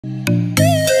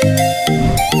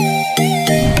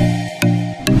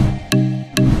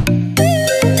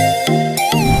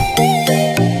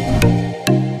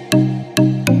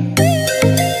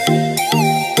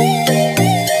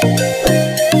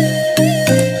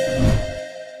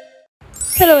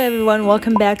Hello everyone,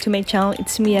 welcome back to my channel.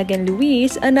 It's me again,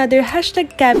 Louise. Another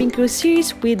hashtag cabin crew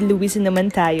series with Louise naman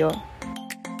tayo.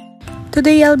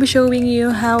 Today I'll be showing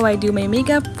you how I do my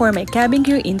makeup for my cabin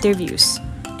crew interviews.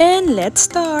 And let's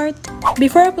start!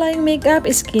 Before applying makeup,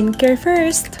 skincare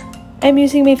first. I'm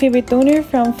using my favorite toner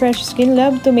from Fresh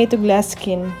Skinlab Tomato Glass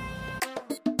Skin.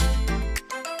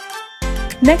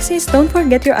 Next is don't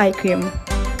forget your eye cream.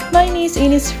 Mine is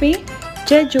Innisfree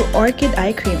Jeju Orchid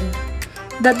Eye Cream.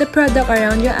 Dot the product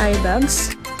around your eye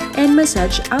bags and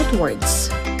massage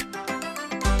outwards.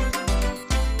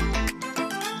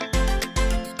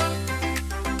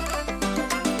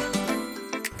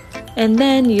 And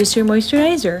then use your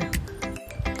moisturizer.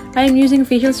 I am using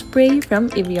facial spray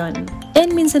from Evian.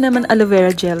 And minsan naman aloe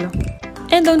vera gel.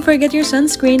 And don't forget your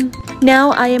sunscreen.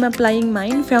 Now I am applying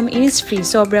mine from Innisfree.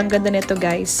 Sobrang ganda nito,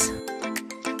 guys.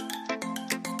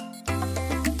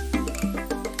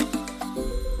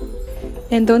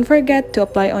 And don't forget to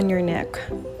apply on your neck.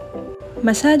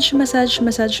 Massage, massage,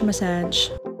 massage, massage.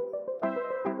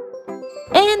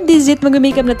 And this is it,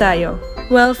 mag-makeup na tayo.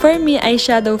 Well, for me,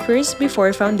 eyeshadow first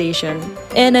before foundation.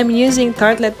 And I'm using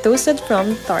Tartellete Toasted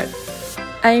from Tarte.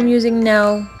 I'm using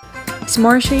now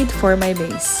S'more shade for my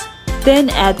base. Then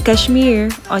add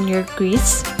cashmere on your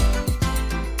crease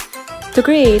to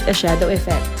create a shadow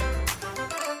effect.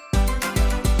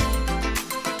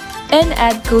 And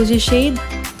add cozy shade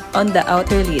on the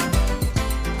outer lid.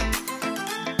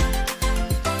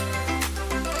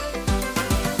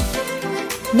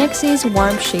 Next is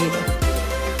warm shade.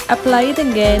 Apply it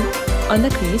again on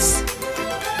the crease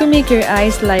to make your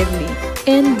eyes lively.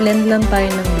 And blend lang tayo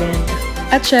ng blend.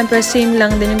 At syempre, same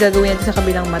lang din yung gagawin natin sa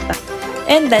kabilang mata.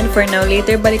 And then for now,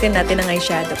 later balikan natin ang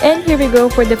eyeshadow. And here we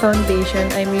go for the foundation.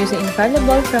 I'm using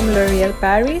Infallible from L'Oreal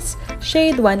Paris,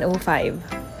 shade 105.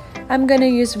 I'm gonna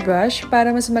use brush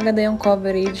para mas maganda yung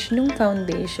coverage ng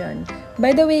foundation.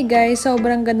 By the way guys,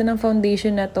 sobrang ganda ng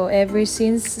foundation na to. Ever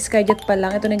since Skyjet pa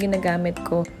lang, ito na ginagamit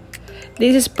ko.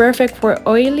 This is perfect for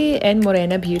oily and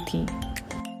morena beauty.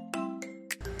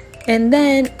 And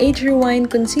then, Age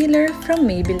Rewind Concealer from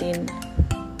Maybelline.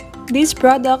 These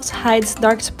products hides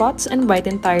dark spots and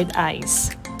brighten tired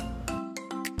eyes.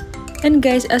 And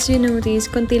guys, as you notice,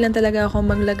 konti lang talaga ako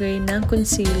maglagay ng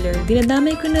concealer.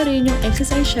 Dinadamay ko na rin yung excess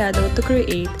eyeshadow to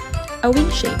create a wing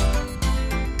shape.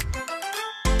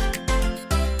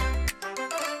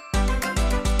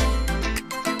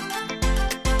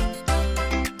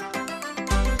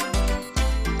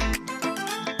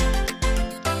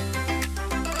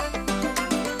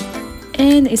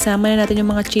 And isama na natin yung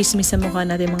mga chismis sa mukha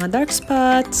natin, mga dark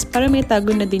spots, para may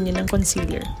tago na din yun ng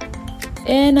concealer.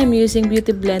 And I'm using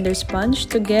Beauty Blender Sponge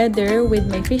together with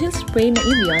my facial spray na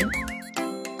Evian.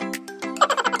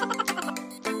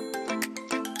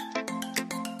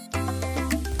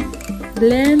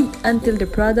 Blend until the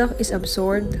product is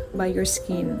absorbed by your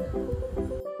skin.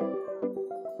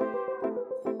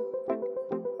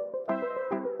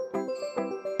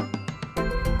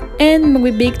 And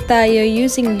magbe-bake tayo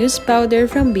using loose powder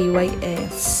from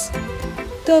BYS.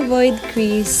 To avoid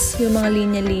crease, yung mga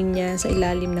linya-linya sa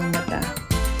ilalim ng mata.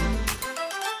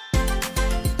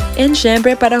 And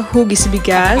syempre, para hugis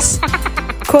bigas,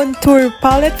 contour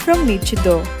palette from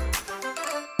Nichido.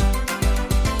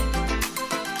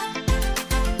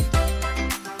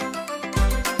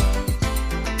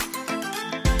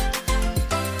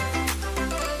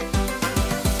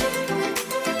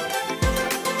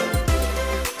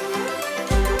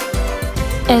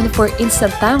 And for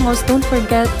instant tangos, don't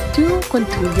forget to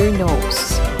contour your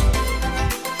nose.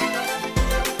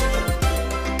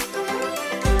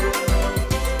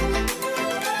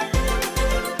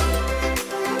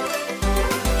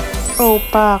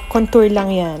 Opa, contour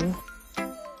lang yan.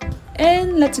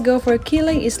 And let's go for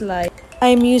Killing is Light.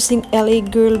 I'm using LA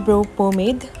Girl Brow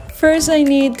Pomade. First, I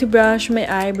need to brush my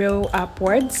eyebrow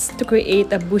upwards to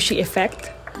create a bushy effect.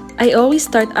 I always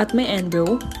start at my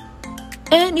eyebrow.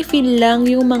 And i-fill lang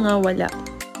yung mga wala.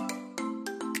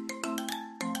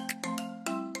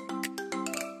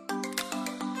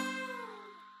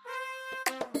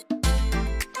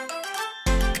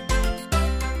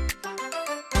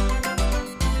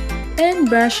 And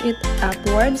brush it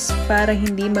upwards para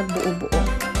hindi magbuo-buo.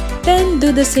 Then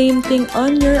do the same thing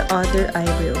on your other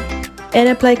eyebrow.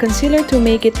 And apply concealer to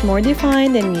make it more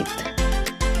defined and neat.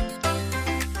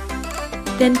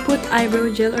 Then put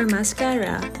eyebrow gel or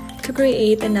mascara to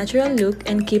create a natural look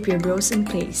and keep your brows in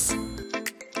place.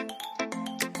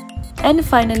 And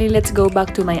finally, let's go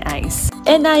back to my eyes.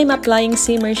 And I'm applying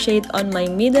shimmer shade on my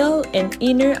middle and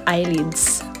inner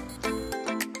eyelids.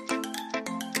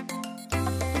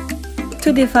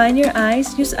 To define your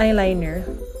eyes, use eyeliner.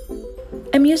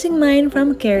 I'm using mine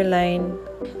from Careline.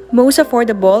 Most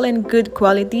affordable and good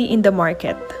quality in the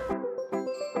market.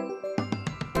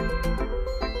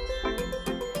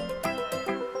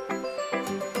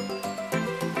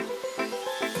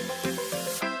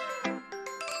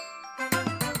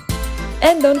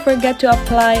 And don't forget to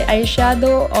apply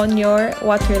eyeshadow on your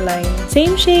waterline.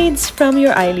 Same shades from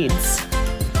your eyelids.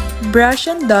 Brush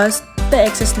and dust the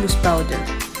excess loose powder.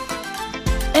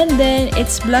 And then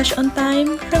it's blush on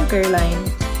time from Careline.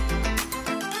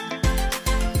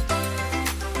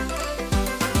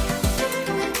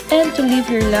 And to leave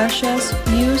your lashes,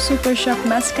 use Supershock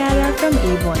mascara from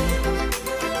Avon.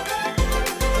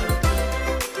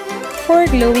 For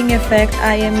glowing effect,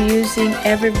 I am using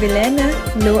Everbilena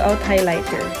Glow Out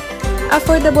Highlighter.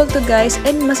 Affordable to guys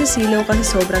and masisilaw kasi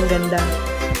sobrang ganda.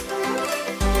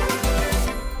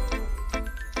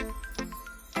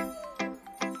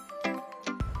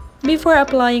 Before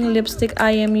applying lipstick,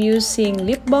 I am using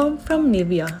lip balm from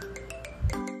Nivea.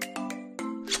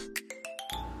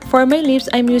 For my lips,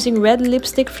 I'm using red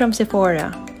lipstick from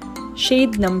Sephora,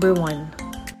 shade number 1.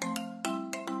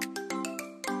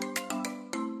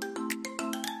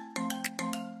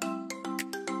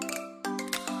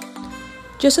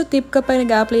 Just a tip, kapag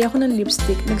nag-a-apply ako ng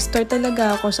lipstick, nag-start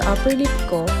talaga ako sa upper lip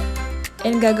ko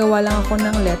and gagawa lang ako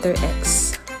ng letter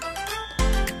X.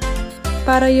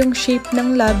 Para yung shape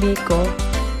ng labi ko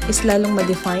is lalong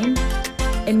ma-define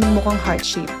and mukhang heart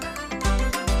shape.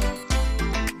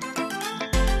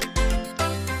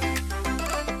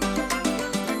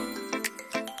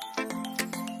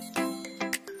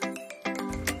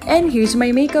 And here's my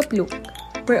makeup look.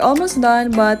 We're almost done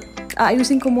but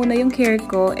aayusin ko muna yung hair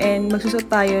ko and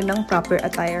magsusot tayo ng proper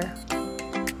attire.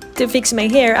 To fix my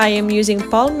hair, I am using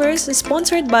Palmer's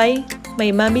sponsored by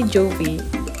my Mami Jovi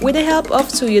with the help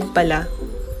of suyod pala.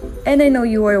 And I know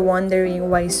you are wondering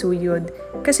why suyod,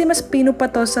 kasi mas pino pa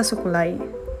to sa suklay.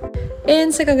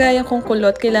 And sa kagaya kong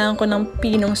kulot, kailangan ko ng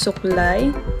pinong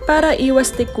suklay para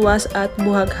iwas tikwas at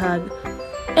buhaghag.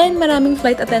 And maraming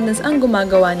flight attendants ang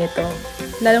gumagawa nito,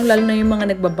 lalong-lalo na yung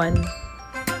mga nagbaban.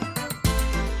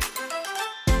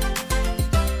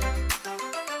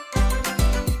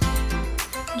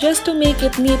 Just to make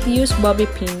it neat, use bobby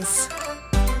pins.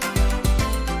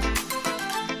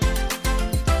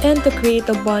 And to create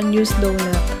a bun, use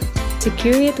donut.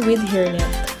 Secure it with hairnet.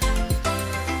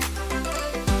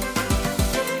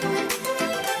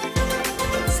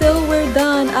 So we're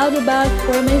done. I'll be back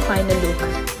for my final look.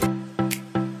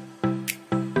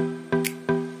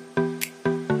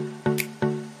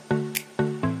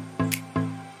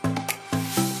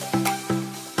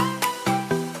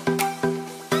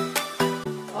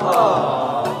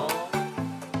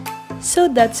 So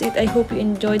that's it. I hope you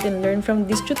enjoyed and learned from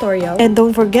this tutorial. And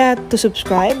don't forget to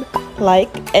subscribe,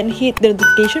 like, and hit the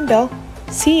notification bell.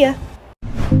 See ya!